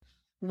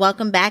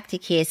Welcome back to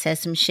Kid Says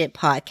Some Shit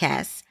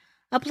podcast,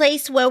 a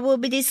place where we'll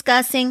be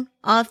discussing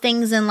all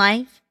things in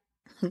life,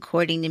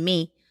 according to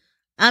me.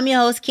 I'm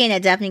your host, Ken. I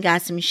definitely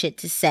got some shit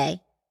to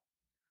say.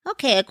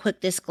 Okay, a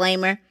quick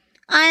disclaimer.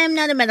 I am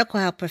not a medical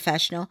health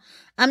professional.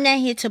 I'm not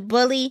here to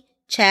bully,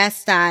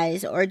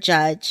 chastise, or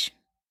judge.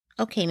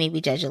 Okay, maybe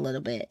judge a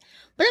little bit.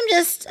 But I'm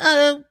just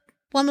a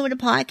woman with a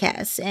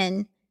podcast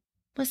and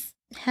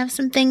have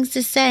some things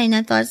to say. And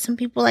I thought some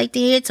people like to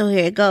hear it, so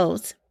here it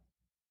goes.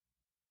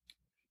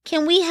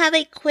 Can we have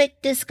a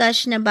quick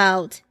discussion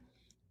about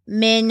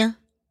men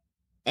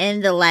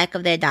and the lack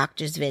of their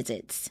doctor's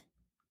visits?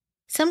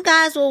 Some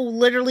guys will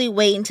literally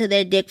wait until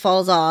their dick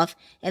falls off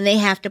and they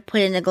have to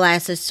put in a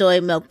glass of soy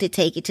milk to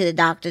take it to the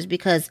doctors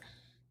because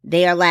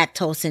they are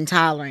lactose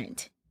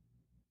intolerant.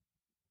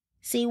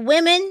 See,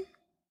 women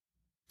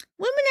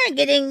are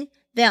getting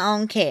their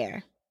own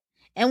care.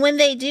 And when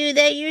they do,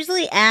 they're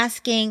usually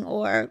asking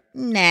or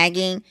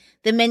nagging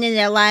the men in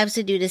their lives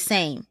to do the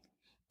same.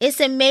 It's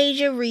a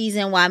major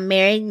reason why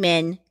married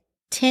men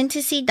tend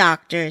to see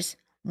doctors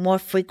more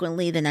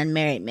frequently than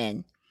unmarried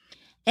men.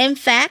 In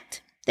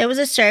fact, there was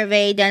a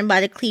survey done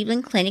by the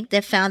Cleveland Clinic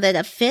that found that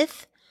a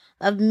fifth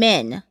of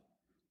men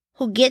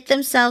who get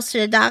themselves to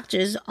the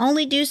doctors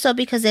only do so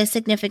because their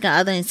significant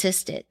other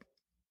insisted.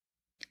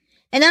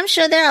 And I'm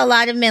sure there are a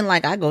lot of men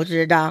like, I go to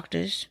the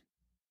doctors.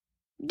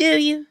 Do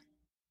you?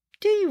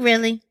 Do you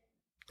really?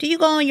 Do you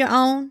go on your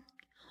own?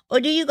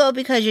 Or do you go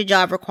because your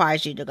job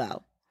requires you to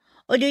go?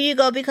 Or do you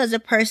go because the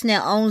person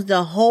that owns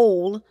the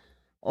hole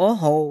or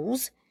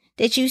holes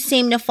that you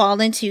seem to fall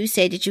into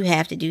say that you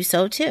have to do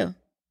so too?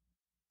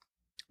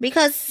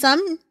 Because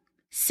some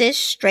cis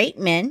straight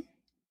men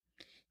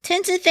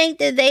tend to think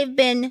that they've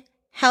been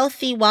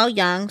healthy while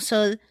young,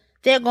 so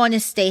they're going to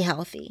stay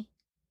healthy.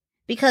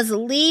 Because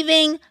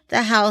leaving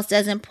the house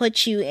doesn't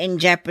put you in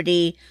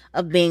jeopardy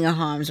of being in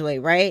harm's way,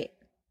 right?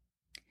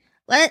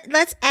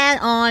 Let's add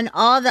on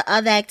all the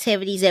other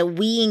activities that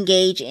we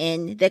engage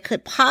in that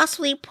could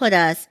possibly put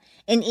us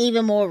in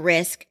even more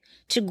risk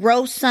to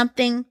grow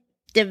something,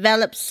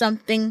 develop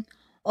something,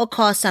 or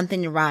cause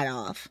something to rot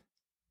off.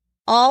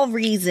 All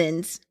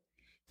reasons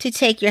to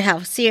take your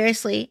health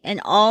seriously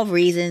and all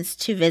reasons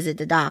to visit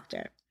the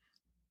doctor.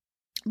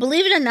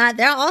 Believe it or not,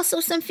 there are also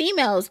some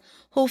females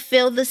who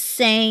feel the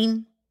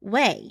same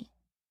way.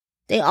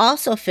 They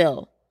also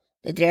feel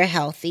that they're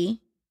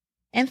healthy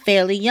and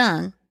fairly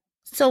young.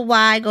 So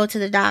why go to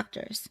the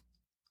doctors?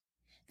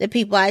 The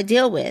people I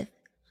deal with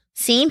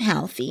seem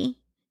healthy.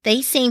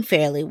 They seem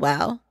fairly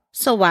well.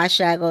 So why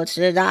should I go to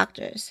the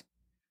doctors?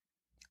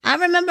 I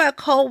remember a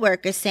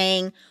coworker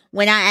saying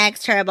when I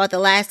asked her about the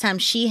last time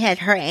she had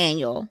her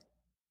annual,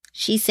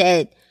 she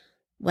said,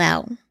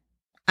 well,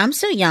 I'm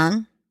so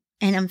young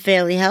and I'm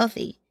fairly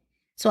healthy.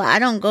 So I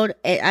don't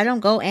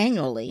go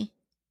annually.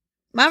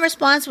 My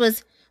response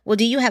was, well,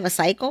 do you have a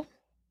cycle?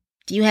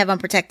 Do you have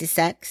unprotected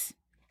sex?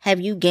 Have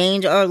you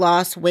gained or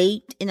lost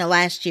weight in the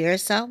last year or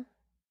so?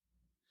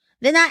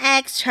 Then I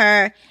asked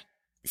her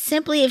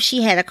simply if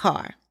she had a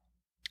car.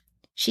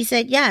 She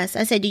said yes.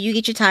 I said, do you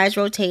get your tires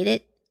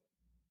rotated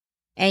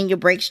and your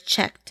brakes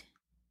checked?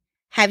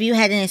 Have you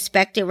had it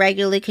inspected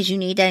regularly because you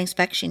need that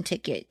inspection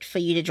ticket for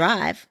you to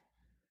drive?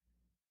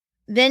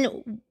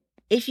 Then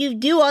if you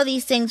do all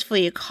these things for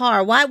your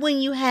car, why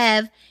wouldn't you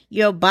have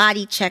your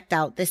body checked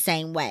out the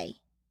same way?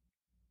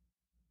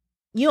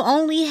 You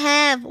only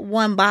have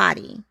one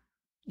body.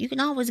 You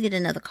can always get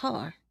another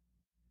car.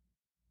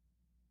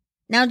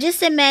 Now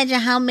just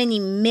imagine how many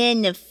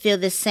men feel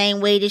the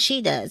same way that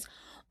she does,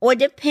 or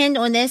depend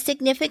on their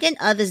significant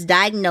other's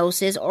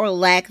diagnosis or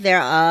lack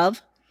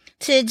thereof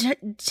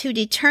to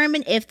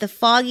determine if the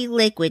foggy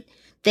liquid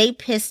they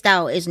pissed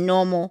out is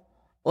normal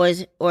or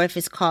if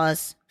it's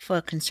cause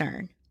for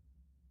concern.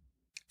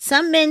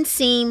 Some men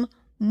seem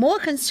more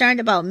concerned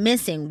about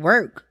missing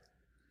work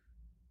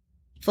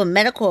for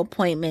medical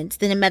appointments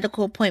than the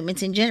medical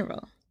appointments in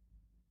general.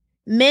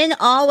 Men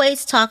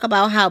always talk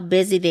about how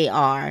busy they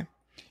are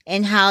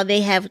and how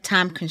they have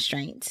time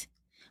constraints.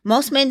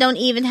 Most men don't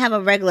even have a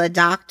regular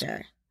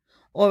doctor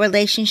or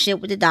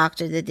relationship with the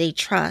doctor that they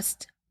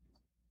trust.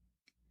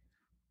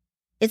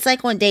 It's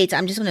like on dates,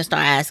 I'm just going to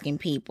start asking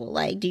people,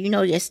 like, do you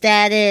know your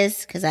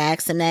status? Because I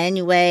ask them that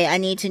anyway. I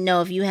need to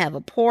know if you have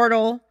a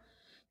portal.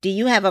 Do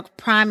you have a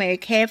primary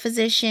care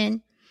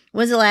physician?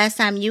 When's the last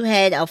time you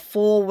had a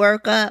full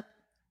workup?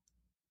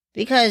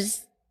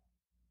 Because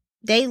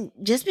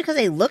just because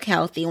they look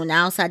healthy on the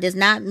outside does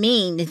not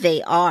mean that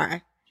they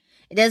are.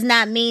 It does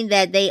not mean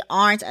that they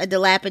aren't a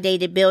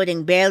dilapidated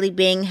building barely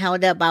being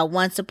held up by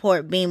one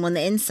support beam on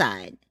the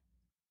inside.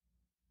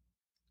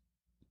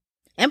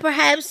 And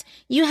perhaps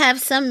you have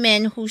some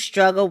men who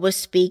struggle with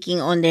speaking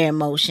on their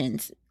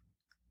emotions.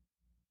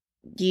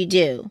 You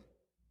do.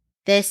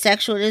 Their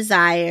sexual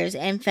desires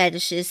and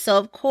fetishes. So,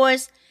 of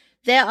course,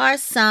 there are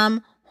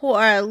some who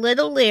are a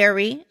little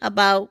leery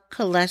about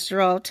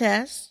cholesterol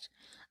tests,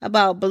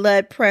 about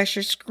blood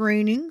pressure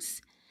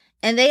screenings,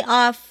 and they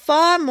are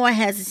far more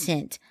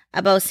hesitant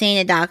about seeing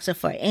a doctor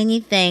for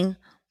anything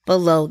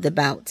below the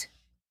belt.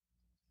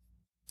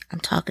 I'm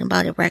talking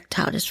about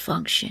erectile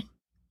dysfunction.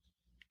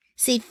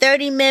 See,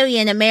 30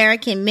 million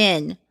American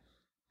men,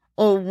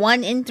 or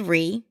 1 in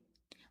 3,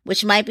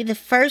 which might be the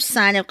first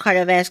sign of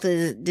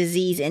cardiovascular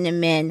disease in the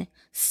men,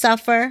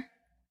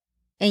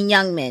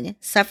 young men,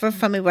 suffer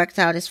from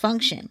erectile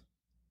dysfunction.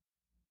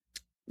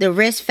 The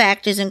risk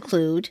factors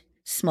include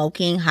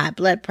smoking, high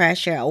blood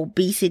pressure,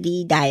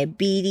 obesity,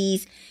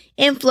 diabetes,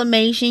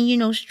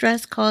 inflammation.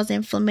 Stress causes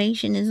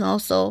inflammation, and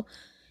also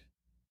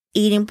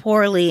eating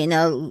poorly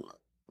and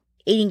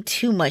eating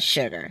too much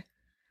sugar.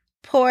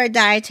 Poor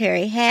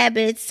dietary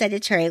habits,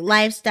 sedentary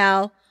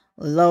lifestyle,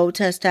 low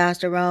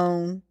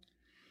testosterone,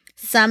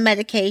 some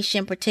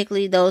medication,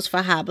 particularly those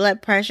for high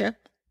blood pressure,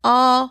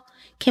 all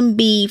can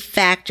be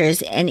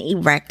factors in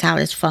erectile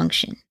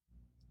dysfunction.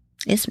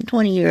 There's some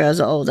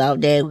 20-year-olds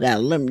out there who got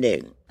a limp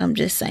dick. I'm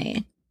just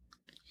saying.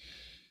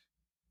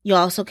 You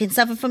also can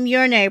suffer from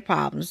urinary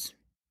problems,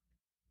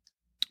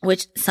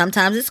 which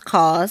sometimes is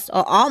caused,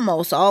 or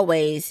almost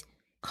always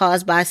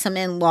caused, by some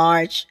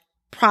enlarged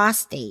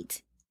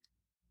prostate.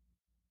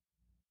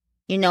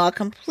 A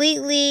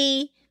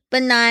completely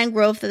benign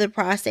growth of the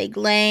prostate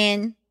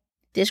gland.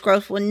 This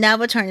growth will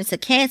never turn into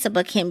cancer,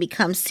 but can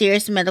become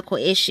serious medical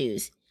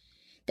issues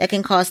that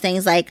can cause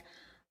things like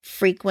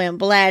frequent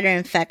bladder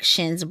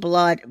infections,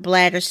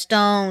 bladder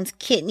stones,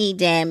 kidney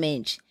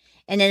damage,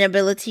 and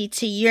inability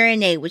to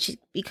urinate, which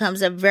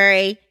becomes a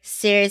very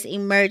serious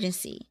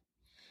emergency.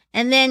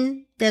 And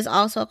then there's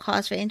also a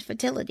cause for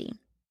infertility.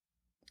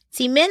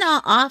 See, men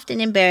are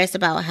often embarrassed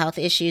about health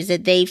issues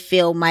that they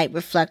feel might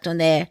reflect on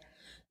their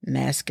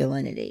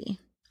masculinity,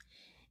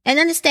 and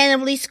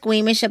understandably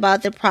squeamish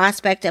about the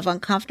prospect of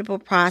uncomfortable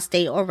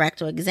prostate or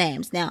rectal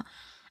exams. Now,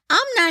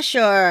 I'm not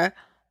sure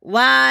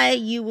why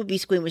you would be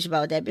squeamish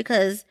about that,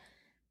 because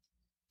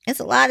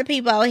it's a lot of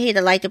people out here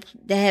that like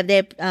to have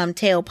their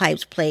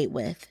tailpipes played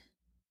with.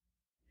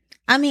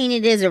 I mean,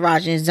 it is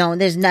erogenous zone.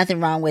 There's nothing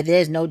wrong with it.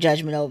 There's no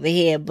judgment over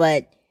here.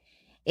 But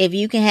if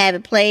you can have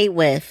it played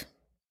with,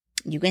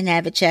 you can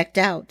have it checked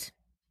out.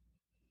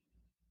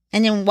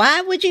 And then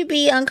why would you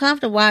be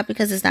uncomfortable? Why?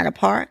 Because it's not a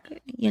park,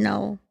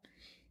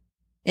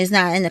 It's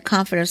not in the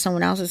comfort of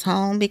someone else's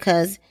home.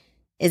 Is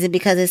it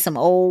because it's some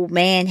old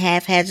man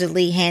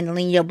haphazardly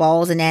handling your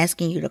balls and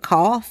asking you to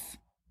cough?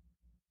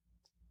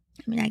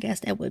 I mean, I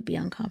guess that would be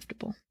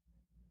uncomfortable.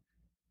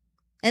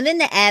 And then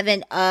the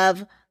advent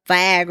of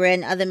Viagra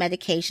and other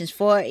medications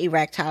for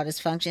erectile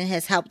dysfunction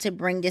has helped to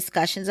bring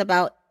discussions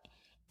about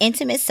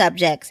intimate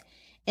subjects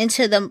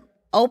into the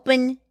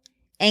open.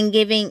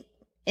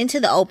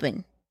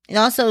 It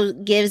also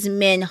gives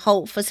men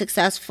hope for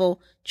successful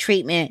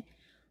treatment,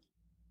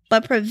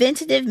 but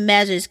preventative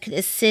measures could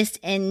assist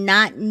in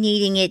not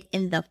needing it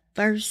in the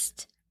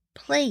first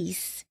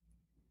place.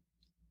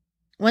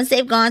 Once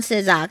they've gone to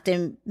the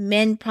doctor,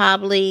 men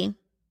probably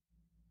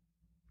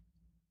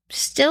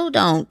still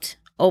don't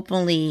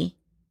openly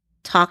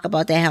talk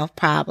about their health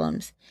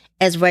problems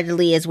as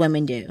readily as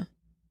women do.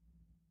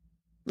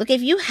 Look,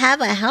 if you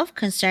have a health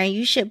concern,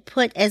 you should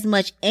put as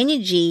much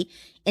energy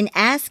in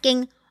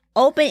asking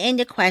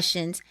open-ended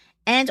questions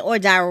and or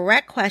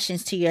direct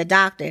questions to your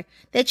doctor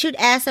that you'd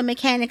ask a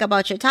mechanic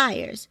about your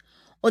tires,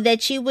 or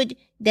that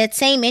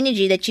same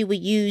energy that you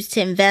would use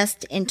to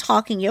invest in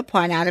talking your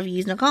partner out of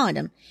using a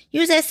condom.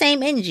 Use that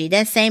same energy,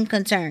 that same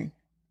concern.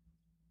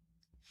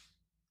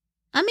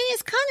 I mean,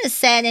 it's kind of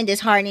sad and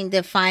disheartening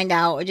to find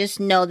out or just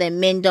know that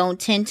men don't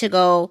tend to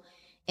go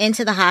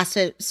into the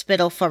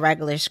hospital for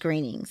regular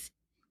screenings.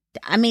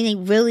 I mean, they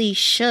really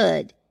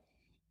should.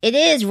 It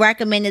is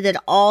recommended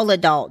that all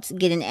adults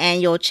get an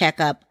annual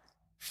checkup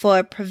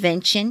for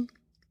prevention,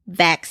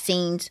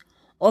 vaccines,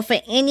 or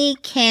for any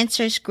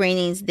cancer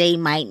screenings they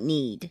might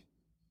need.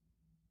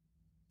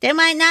 There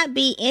might not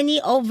be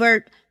any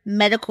overt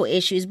medical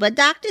issues, but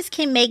doctors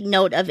can make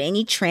note of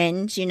any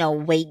trends,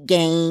 weight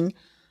gain,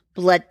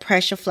 blood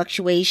pressure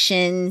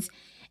fluctuations,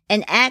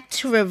 and act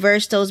to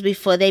reverse those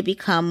before they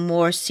become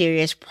more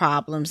serious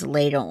problems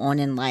later on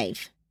in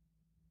life.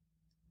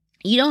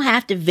 You don't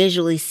have to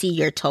visually see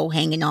your toe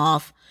hanging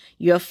off,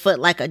 your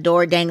foot like a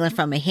door dangling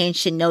from a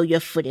hinge to know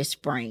your foot is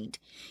sprained.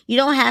 You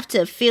don't have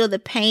to feel the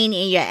pain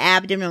in your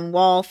abdomen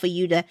wall for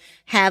you to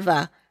have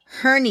a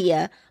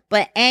hernia,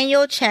 but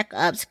annual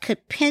checkups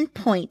could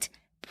pinpoint,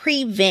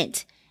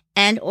 prevent,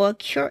 and or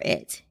cure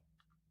it.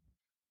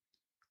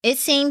 It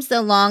seems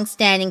the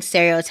long-standing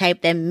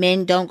stereotype that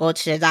men don't go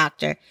to the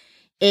doctor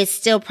is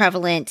still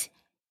prevalent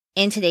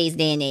in today's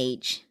day and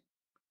age.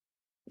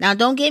 Now,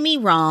 don't get me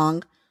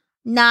wrong.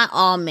 Not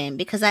all men,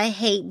 because I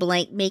hate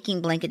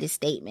making blanketed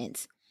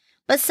statements.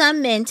 But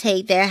some men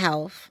take their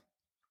health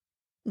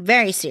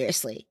very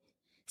seriously,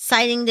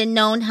 citing the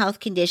known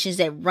health conditions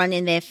that run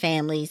in their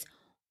families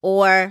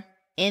or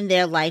in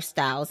their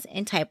lifestyles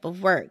and type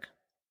of work.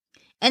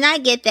 And I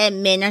get that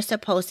men are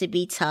supposed to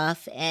be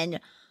tough and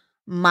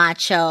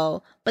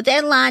macho, but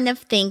their line of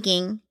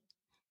thinking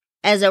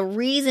as a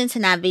reason to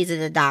not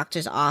visit a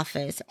doctor's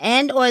office,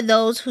 and or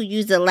those who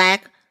use the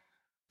lack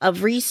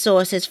of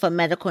resources for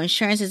medical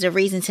insurance as a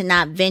reason to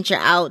not venture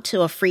out to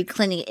a free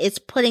clinic, it's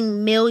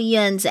putting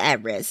millions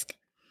at risk.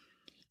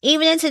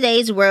 Even in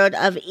today's world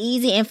of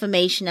easy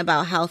information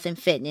about health and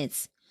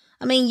fitness,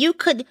 I mean, you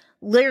could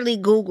literally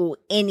Google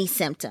any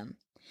symptom.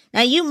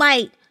 Now, you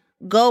might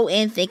go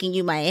in thinking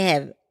you might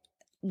have,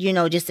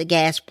 just a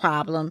gas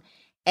problem.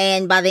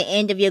 And by the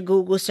end of your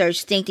Google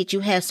search, think that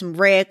you have some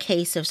rare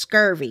case of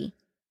scurvy.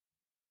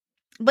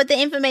 But the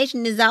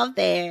information is out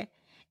there.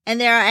 And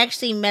there are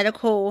actually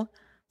medical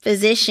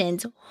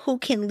physicians who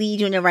can lead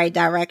you in the right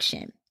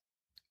direction.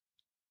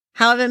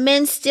 However,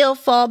 men still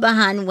fall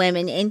behind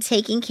women in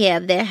taking care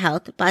of their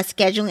health by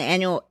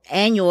scheduling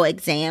annual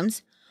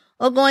exams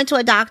or going to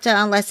a doctor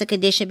unless the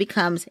condition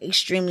becomes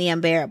extremely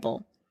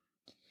unbearable.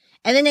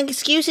 And then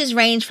excuses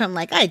range from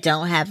I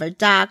don't have a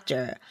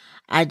doctor,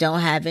 I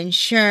don't have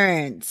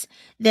insurance,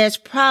 there's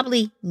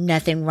probably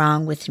nothing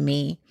wrong with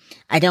me,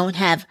 I don't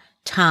have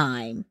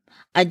time,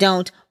 I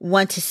don't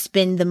want to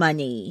spend the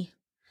money,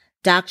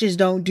 doctors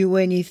don't do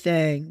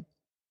anything,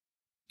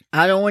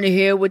 I don't want to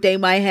hear what they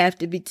might have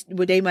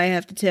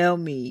to tell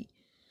me.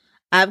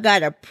 I've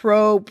got a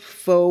probe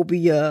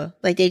phobia.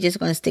 They just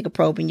going to stick a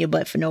probe in your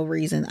butt for no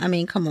reason. I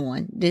mean, come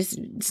on. This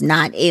is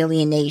not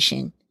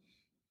alienation.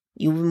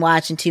 You've been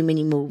watching too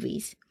many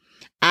movies.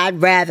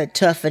 I'd rather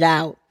tough it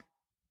out.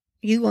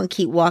 You're going to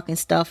keep walking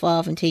stuff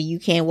off until you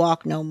can't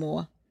walk no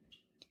more.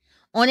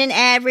 On an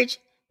average,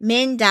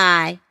 men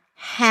die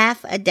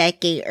half a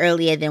decade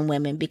earlier than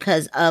women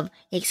because of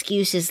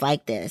excuses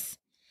like this.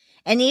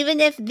 And even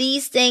if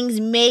these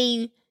things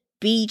may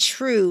be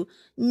true,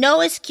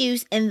 no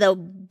excuse in the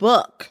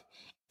book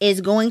is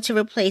going to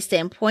replace the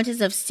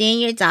importance of seeing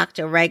your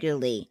doctor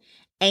regularly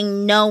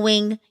and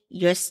knowing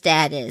your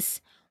status,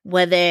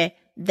 whether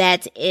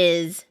that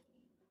is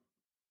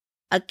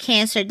a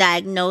cancer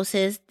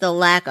diagnosis, the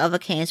lack of a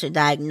cancer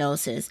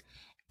diagnosis,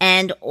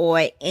 and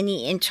or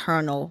any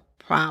internal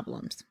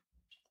problems.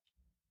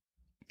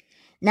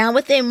 Now,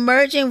 with the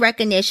emerging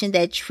recognition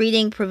that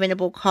treating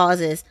preventable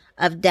causes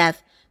of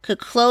death could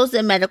close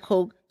the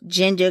medical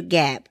gender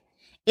gap,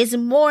 it's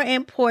more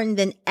important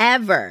than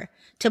ever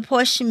to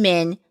push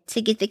men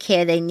to get the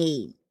care they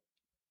need.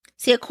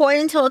 See,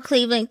 according to a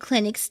Cleveland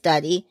Clinic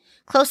study,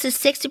 close to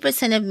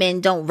 60% of men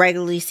don't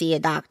regularly see a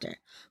doctor,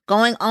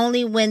 going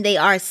only when they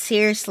are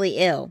seriously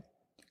ill.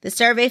 The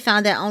survey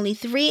found that only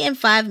 3 in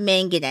 5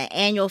 men get an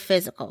annual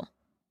physical.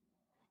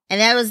 And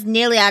that was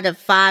nearly out of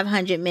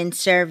 500 men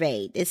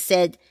surveyed. It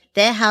said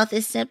their health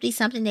is simply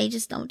something they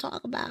just don't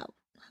talk about.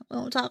 We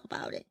don't talk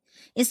about it.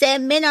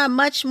 Instead, men are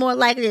much more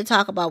likely to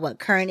talk about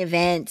current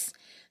events,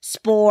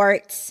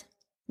 sports,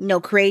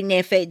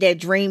 creating their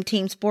dream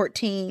team, sport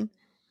team,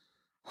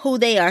 who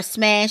they are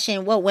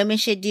smashing, what women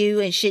should do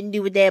and shouldn't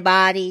do with their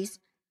bodies,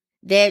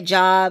 their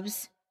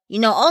jobs,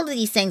 all of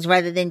these things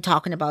rather than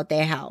talking about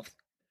their health.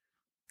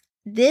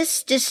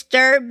 This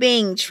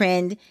disturbing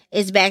trend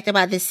is backed up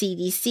by the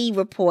CDC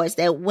reports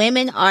that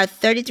women are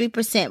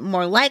 33%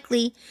 more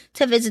likely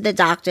to visit the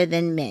doctor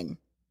than men.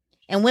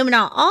 And women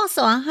are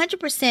also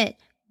 100%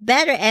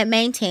 better at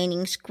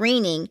maintaining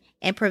screening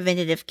and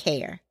preventative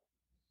care.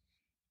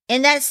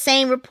 In that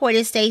same report,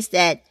 it states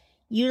that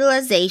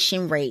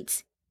utilization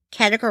rates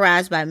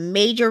categorized by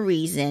major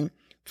reason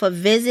for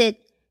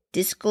visit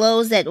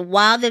disclose that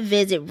while the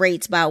visit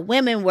rates by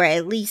women were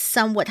at least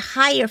somewhat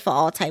higher for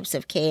all types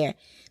of care,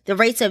 the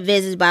rates of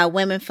visits by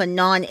women for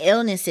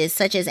non-illnesses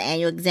such as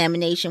annual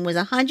examination was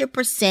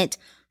 100%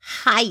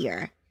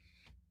 higher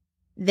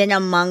than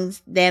among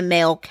their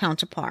male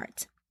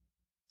counterparts.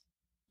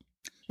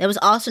 There was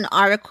also an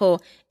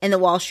article in the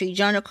Wall Street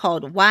Journal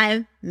called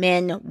Why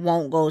Men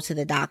Won't Go to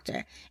the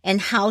Doctor and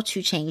How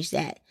to Change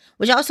That,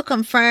 which also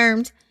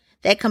confirmed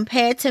that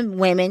compared to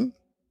women,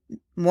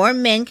 more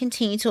men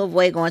continue to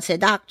avoid going to the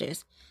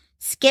doctors,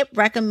 skip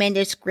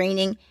recommended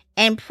screening,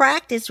 and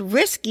practice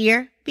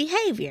riskier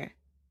behavior.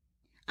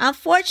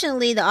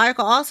 Unfortunately, the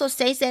article also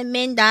states that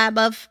men die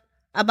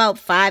about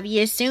 5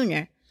 years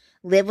sooner,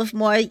 live with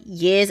more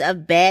years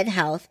of bad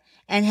health,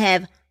 and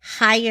have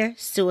higher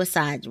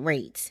suicide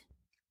rates.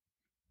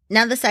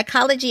 Now, the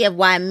psychology of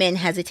why men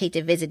hesitate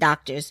to visit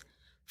doctors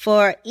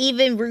for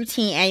even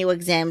routine annual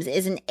exams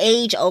is an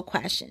age-old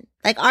question.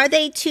 Are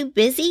they too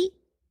busy?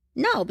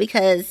 No,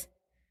 because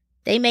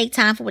they make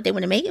time for what they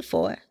want to make it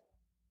for.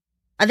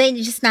 Are they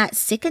just not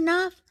sick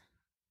enough?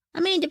 I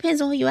mean, it depends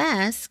on who you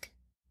ask.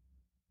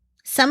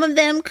 Some of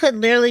them could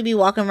literally be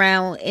walking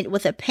around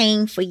with a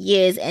pain for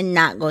years and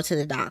not go to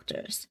the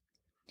doctors.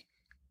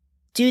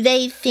 Do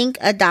they think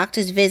a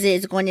doctor's visit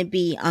is going to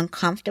be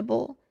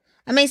uncomfortable?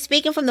 I mean,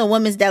 speaking from the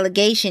women's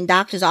delegation,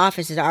 doctors'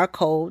 offices are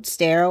cold,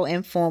 sterile,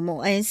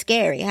 informal, and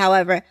scary.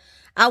 However,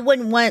 I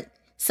wouldn't want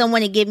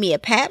someone to give me a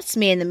pap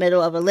smear in the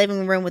middle of a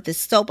living room with the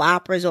soap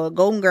operas or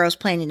Golden Girls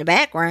playing in the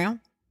background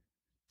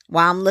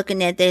while I'm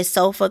looking at their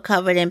sofa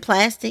covered in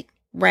plastic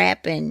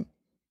wrap and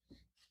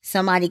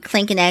somebody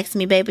clinking asks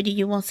me, baby, do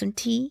you want some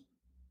tea?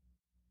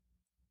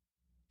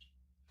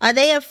 Are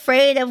they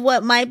afraid of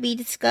what might be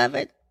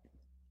discovered?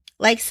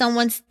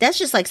 That's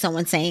just like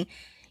someone saying,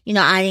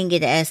 I didn't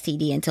get an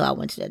STD until I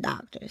went to the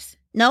doctors.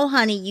 No,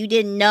 honey, you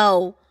didn't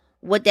know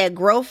what that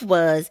growth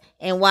was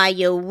and why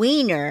your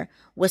wiener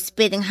was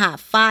spitting hot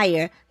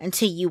fire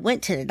until you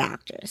went to the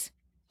doctors.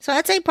 So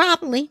I'd say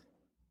probably.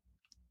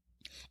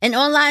 An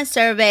online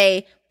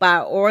survey by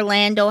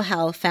Orlando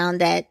Health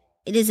found that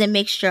it is a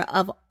mixture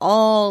of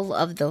all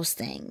of those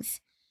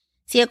things.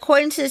 See,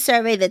 according to the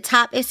survey, the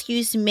top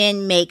excuse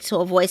men make to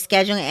avoid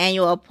scheduling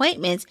annual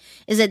appointments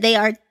is that they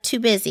are too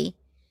busy.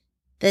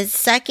 The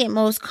second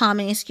most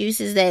common excuse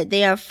is that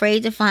they are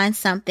afraid to find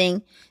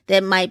something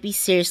that might be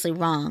seriously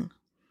wrong.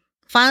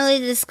 Finally,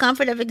 the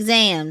discomfort of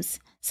exams,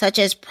 such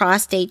as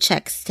prostate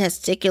checks,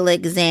 testicular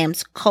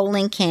exams,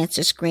 colon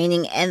cancer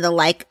screening, and the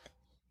like,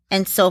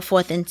 and so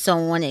forth and so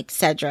on,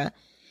 etc.,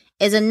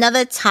 is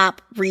another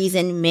top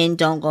reason men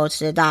don't go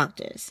to the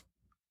doctors.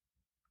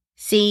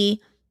 See,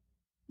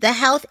 the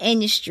health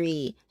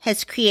industry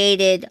has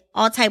created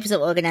all types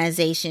of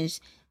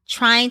organizations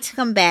trying to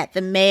combat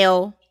the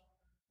male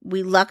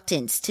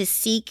reluctance to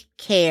seek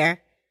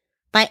care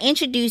by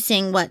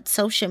introducing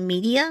social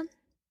media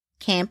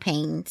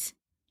campaigns,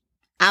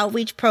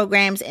 outreach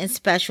programs, and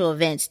special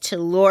events to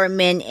lure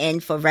men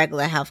in for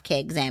regular healthcare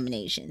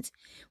examinations.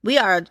 They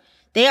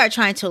are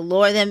trying to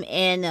lure them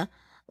in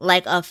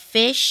like a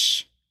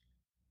fish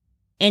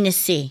in the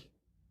sea.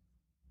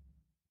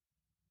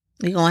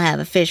 We're going to have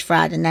a fish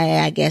fry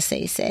tonight, I guess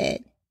they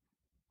said.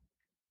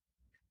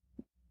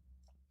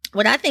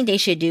 What I think they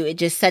should do is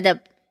just set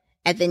up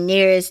at the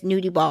nearest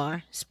nudie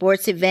bar,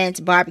 sports events,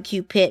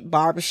 barbecue pit,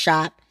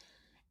 barbershop,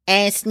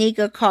 and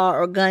sneaker,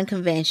 car, or gun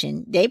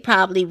convention. They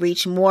probably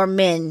reach more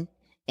men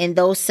in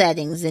those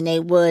settings than they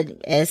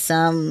would as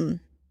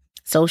some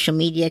social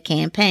media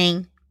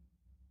campaign.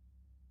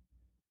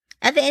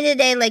 At the end of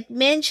the day,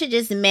 men should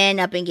just man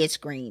up and get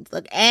screened.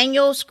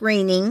 Annual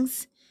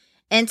screenings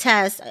and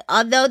tests,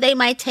 although they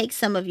might take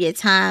some of your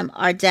time,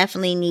 are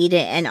definitely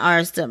needed and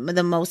are some of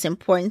the most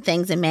important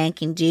things a man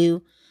can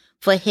do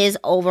for his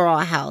overall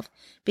health.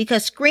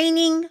 Because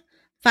screening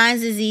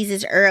finds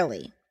diseases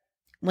early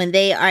when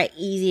they are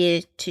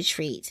easier to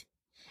treat.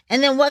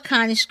 And then what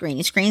kind of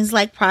screening? Screenings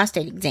like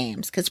prostate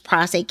exams, because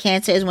prostate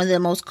cancer is one of the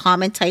most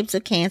common types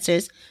of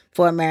cancers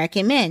for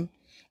American men.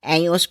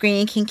 Annual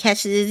screening can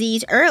catch the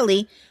disease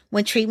early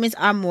when treatments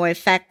are more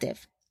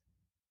effective.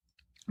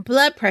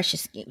 Blood pressure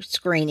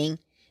screening.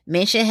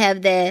 Men should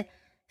have their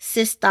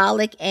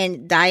systolic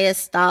and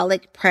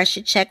diastolic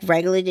pressure checked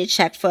regularly to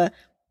check for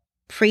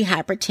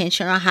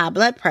prehypertension or high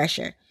blood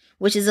pressure,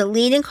 which is a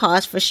leading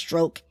cause for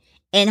stroke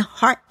and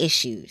heart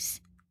issues.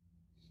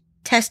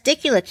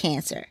 Testicular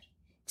cancer.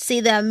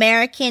 See, the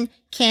American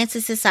Cancer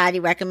Society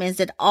recommends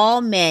that all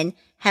men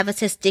have a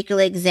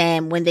testicular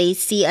exam when they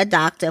see a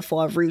doctor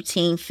for a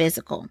routine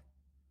physical.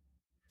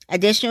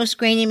 Additional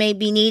screening may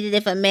be needed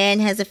if a man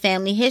has a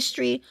family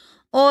history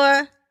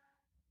of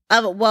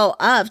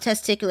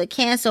testicular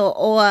cancer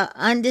or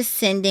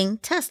undescending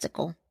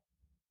testicle.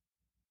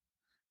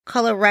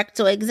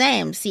 Colorectal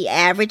exam. See,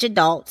 average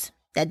adults,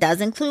 that does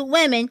include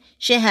women,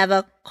 should have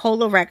a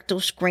colorectal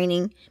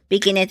screening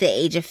beginning at the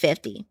age of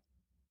 50.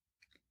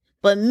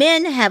 But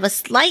men have a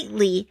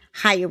slightly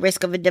higher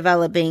risk of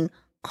developing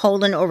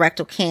colon or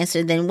rectal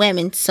cancer than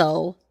women,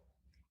 so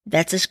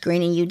that's a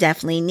screening you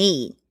definitely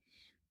need.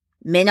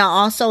 Men are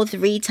also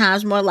 3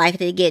 times more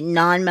likely to get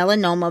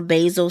non-melanoma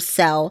basal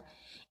cell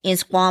and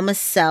squamous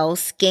cell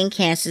skin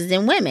cancers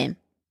than women.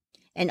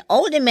 And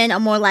older men are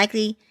more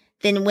likely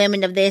than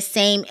women of their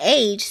same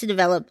age to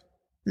develop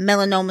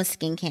melanoma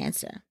skin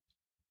cancer.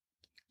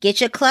 Get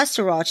your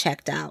cholesterol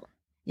checked out.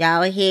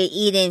 Y'all are here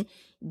eating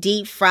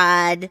deep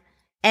fried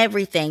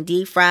everything.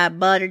 Deep fried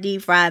butter,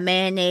 deep fried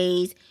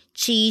mayonnaise,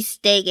 cheese,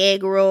 steak,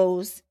 egg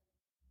rolls.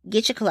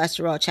 Get your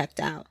cholesterol checked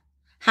out.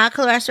 High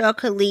cholesterol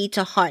could lead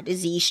to heart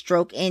disease,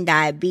 stroke, and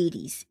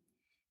diabetes.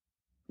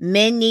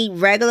 Men need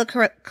regular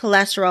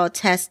cholesterol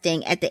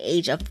testing at the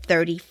age of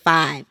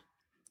 35.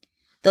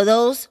 Though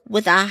those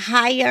with a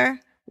higher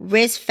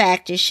risk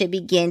factor should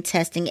begin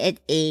testing at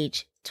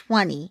age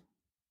 20.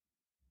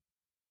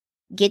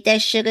 Get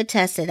that sugar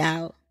tested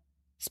out.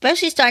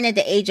 Especially starting at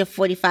the age of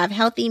 45,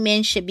 healthy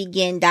men should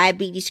begin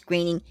diabetes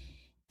screening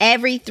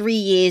every 3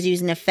 years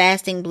using a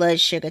fasting blood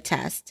sugar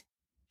test.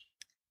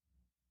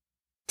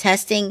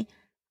 Testing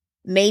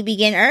may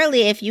begin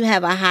early if you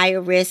have a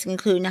higher risk,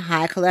 including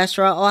high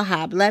cholesterol or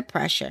high blood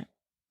pressure.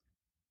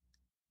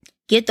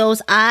 Get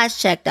those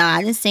eyes checked out.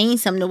 I done seen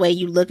some of the way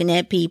you looking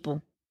at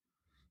people.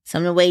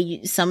 Some of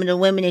the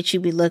women that you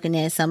be looking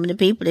at, some of the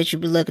people that you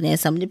be looking at,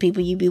 some of the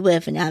people you be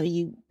with, and now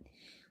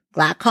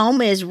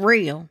glaucoma is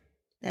real.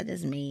 That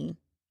doesn't mean.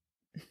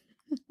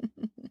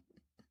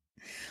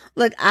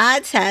 Look,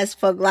 eye tests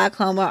for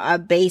glaucoma are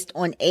based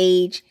on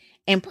age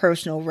and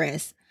personal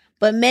risk.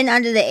 But men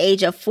under the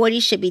age of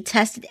 40 should be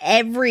tested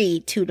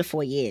every 2 to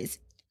 4 years.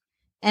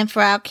 And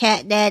for our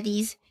cat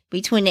daddies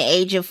between the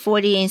age of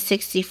 40 and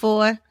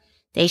 64,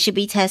 they should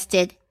be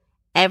tested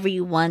every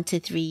 1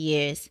 to 3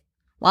 years.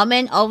 While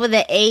men over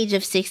the age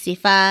of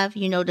 65,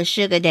 the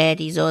sugar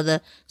daddies or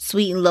the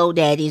sweet and low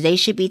daddies, they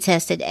should be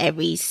tested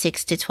every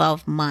 6 to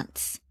 12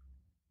 months.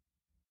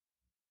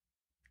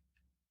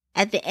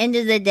 At the end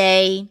of the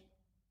day,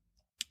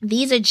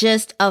 these are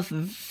just a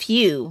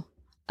few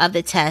of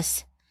the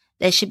tests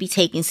that should be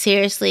taken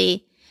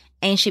seriously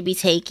and should be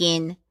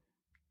taken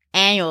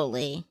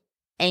annually.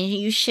 And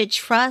you should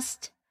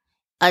trust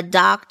a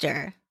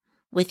doctor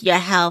with your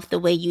health the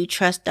way you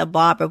trust a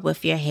barber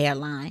with your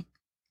hairline.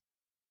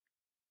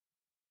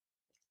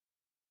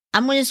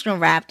 I'm just going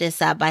to wrap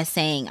this up by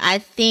saying I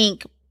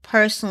think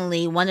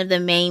personally one of the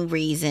main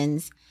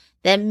reasons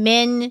that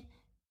men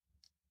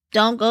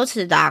don't go to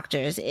the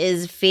doctors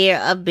is fear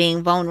of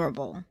being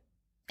vulnerable.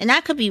 And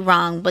I could be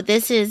wrong, but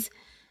this is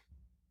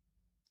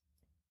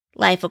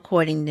life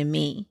according to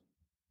me.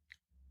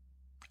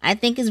 I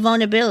think it's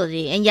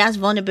vulnerability. And yes,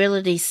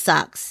 vulnerability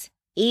sucks.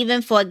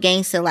 Even for a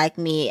gangster like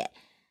me,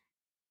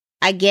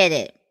 I get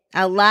it.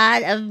 A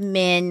lot of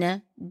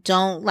men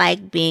don't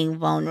like being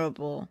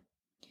vulnerable.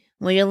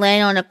 When you're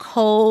laying on a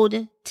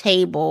cold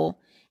table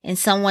and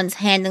someone's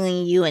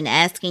handling you and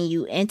asking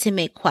you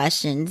intimate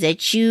questions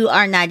that you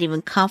are not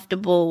even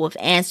comfortable with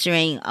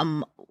answering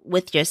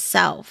with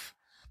yourself,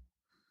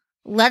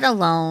 let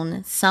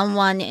alone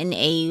someone in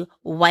a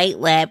white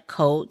lab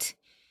coat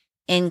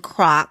and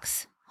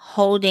Crocs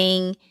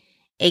holding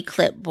a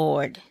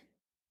clipboard.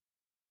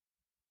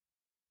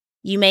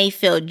 You may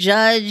feel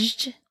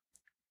judged,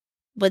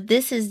 but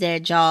this is their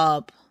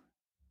job.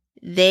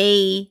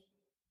 They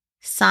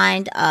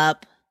signed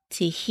up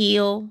to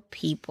heal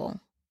people.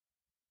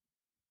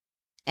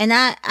 And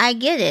I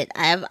get it.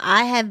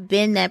 I have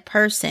been that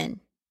person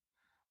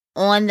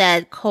on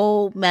that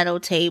cold metal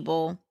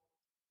table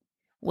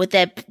with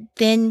that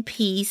thin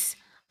piece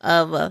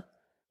of a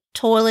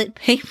toilet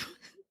paper,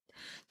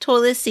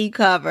 toilet seat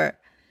cover,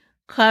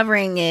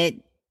 covering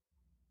it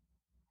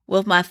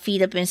with my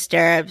feet up in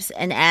stirrups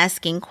and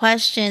asking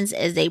questions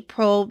as they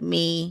probe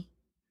me.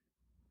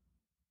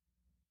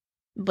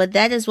 But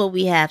that is what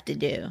we have to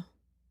do.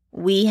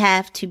 We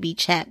have to be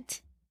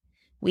checked.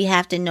 We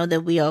have to know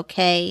that we're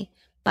okay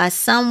by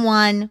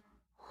someone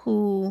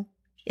who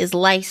is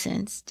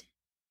licensed.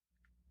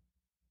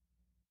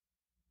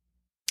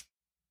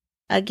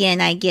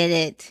 Again, I get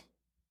it.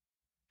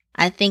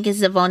 I think it's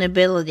the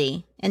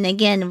vulnerability. And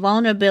again,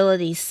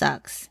 vulnerability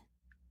sucks.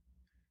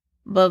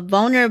 But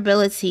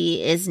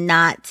vulnerability is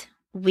not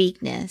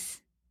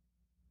weakness.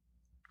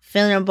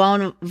 Feeling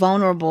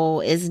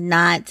vulnerable is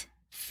not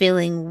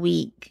feeling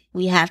weak.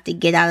 We have to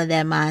get out of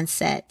that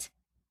mindset.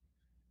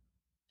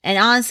 And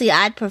honestly,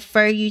 I'd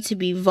prefer you to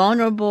be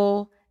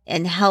vulnerable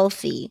and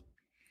healthy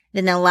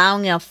than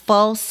allowing a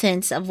false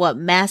sense of what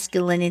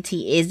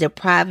masculinity is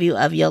deprive you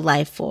of your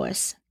life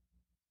force.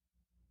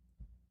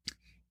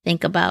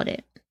 Think about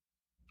it.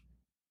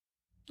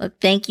 Look,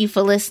 thank you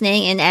for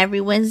listening. And every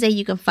Wednesday,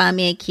 you can find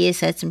me at Kia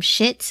Said Some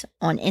Shit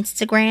on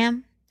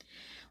Instagram,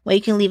 where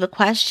you can leave a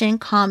question,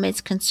 comments,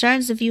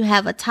 concerns. If you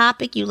have a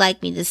topic you'd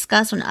like me to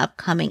discuss on an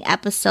upcoming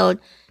episode,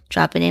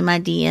 drop it in my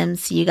DMs.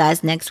 See you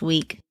guys next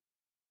week.